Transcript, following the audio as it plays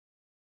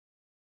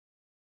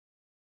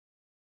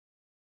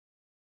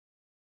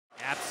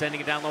App sending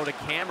it down low to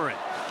Cameron.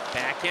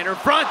 Backhander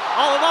front,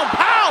 all alone.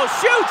 Powell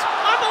shoots!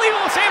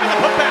 Unbelievable save in the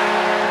putback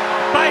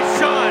by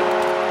Sean.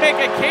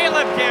 Make a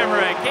Caleb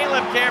Cameron.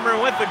 Caleb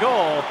Cameron with the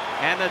goal.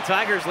 And the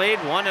Tigers lead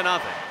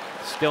 1-0.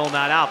 Still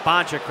not out.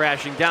 Boncha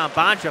crashing down.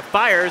 Boncha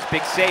fires.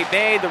 Big save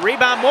made. The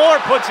rebound. Moore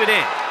puts it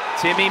in.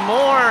 Timmy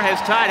Moore has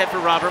tied it for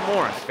Robert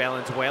Morris.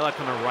 Valenzuela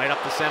coming right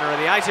up the center of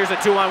the ice. Here's a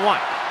 2-on-1.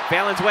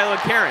 Valenzuela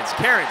with Cairns.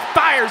 Cairns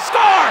fires.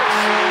 Scores!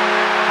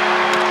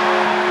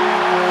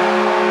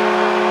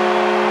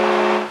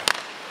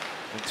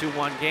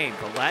 2-1 game.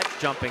 Villette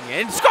jumping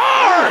in.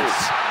 Scores!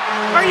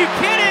 Are you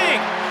kidding?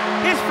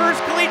 His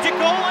first collegiate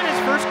goal in his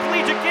first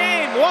collegiate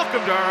game. Welcome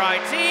to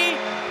RIT,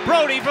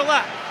 Brody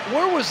Villette.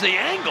 Where was the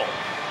angle?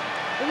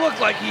 It looked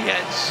like he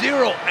had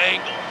zero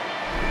angle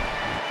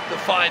to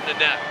find the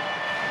net.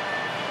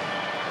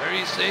 There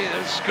you see,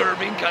 there's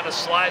Skirving, kind of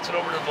slides it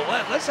over to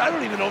Villette. I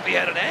don't even know if he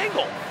had an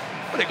angle.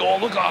 But they go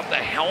look off the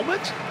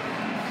helmet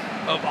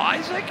of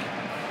Isaac.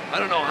 I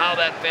don't know how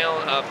that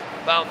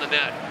found the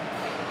net.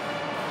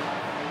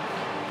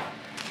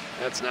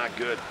 That's not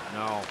good.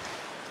 No.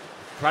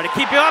 Try to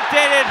keep you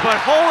updated, but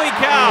holy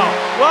cow.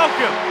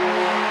 Welcome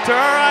to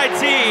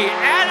RIT.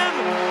 Adam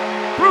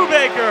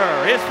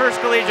Brubaker, his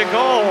first collegiate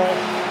goal.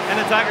 And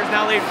the Tigers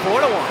now lead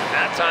 4-1.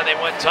 That time they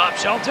went top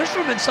shelf just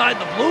from inside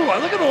the blue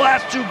line. Look at the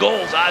last two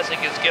goals Isaac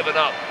has given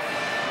up.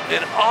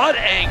 An odd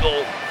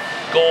angle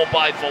goal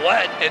by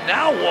Villette, and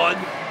now one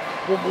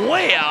from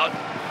way out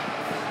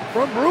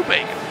from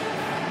Brubaker.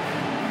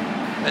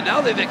 And now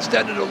they've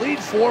extended a lead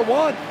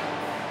 4-1.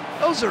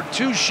 Those are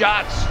two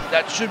shots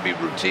that should be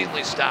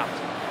routinely stopped.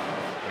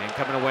 And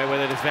coming away with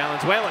it is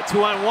Valenzuela,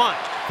 2-on-1.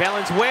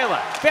 Valenzuela.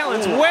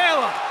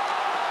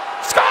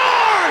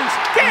 Scores!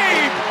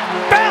 Gabe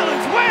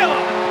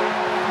Valenzuela!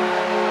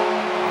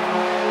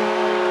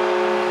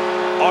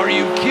 Are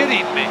you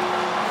kidding me?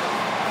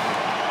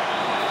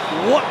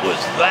 What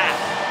was that?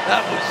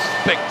 That was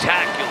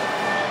spectacular.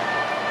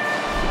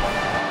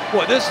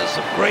 Boy, this is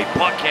some great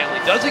puck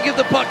handling. Doesn't give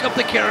the puck up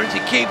to Cairns,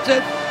 he keeps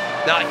it.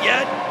 Not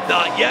yet,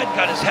 not yet.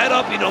 Got his head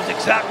up, he knows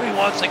exactly where he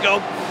wants to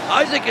go.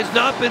 Isaac has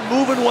not been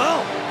moving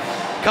well.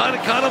 Kind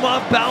of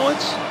off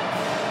balance.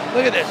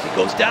 Look at this, he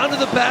goes down to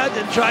the pad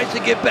and tries to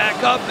get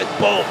back up, and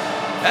boom.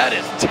 That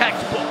is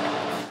textbook.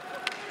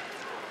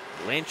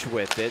 Lynch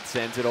with it,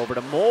 sends it over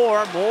to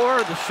Moore.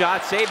 Moore, the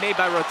shot save made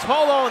by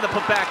Rotolo, and the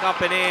put back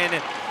up and in.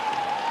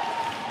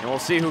 And we'll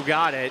see who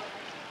got it.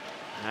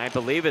 I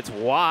believe it's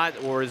Watt,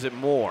 or is it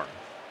Moore?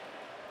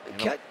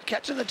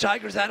 Catching the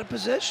Tigers out of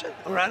position.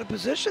 We're out of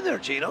position there,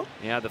 Gino.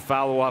 Yeah, the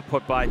follow-up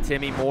put by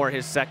Timmy Moore,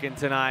 his second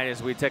tonight,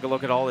 as we take a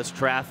look at all this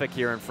traffic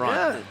here in front.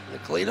 Yeah, the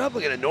cleanup.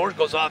 Look at it. Nord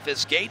goes off his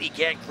skate. He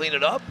can't clean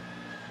it up.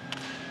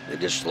 They're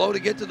just slow to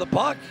get to the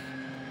puck.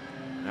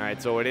 All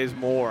right, so it is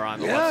Moore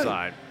on the left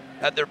side.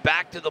 Had their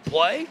back to the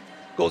play.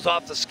 Goes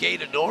off the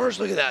skate of Norris.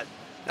 Look at that.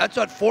 That's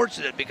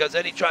unfortunate because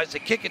then he tries to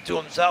kick it to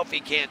himself. He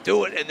can't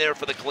do it, and there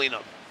for the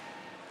cleanup.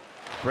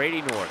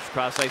 Brady Norris,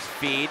 cross-ice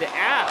feed, F.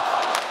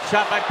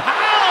 Shot by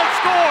Powell,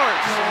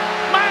 scores!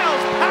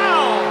 Miles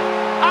Powell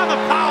on the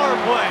power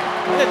play.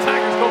 The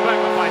Tigers go back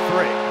up by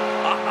 3.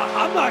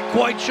 I'm not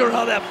quite sure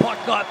how that puck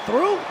got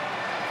through.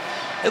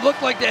 It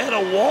looked like they had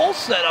a wall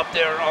set up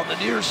there on the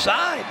near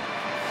side.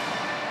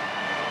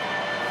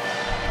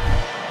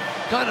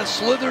 Kind of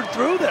slithered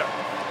through there.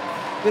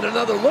 Get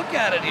another look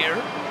at it here.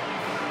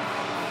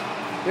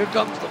 Here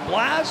comes the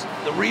blast.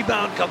 The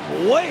rebound comes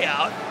way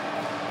out.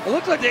 It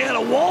looked like they had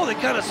a wall. They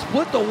kind of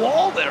split the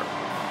wall there.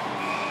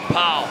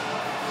 Powell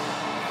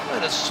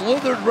kind of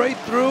slithered right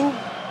through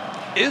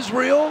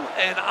Israel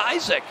and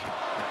Isaac.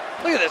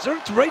 Look at this. They're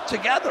right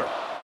together.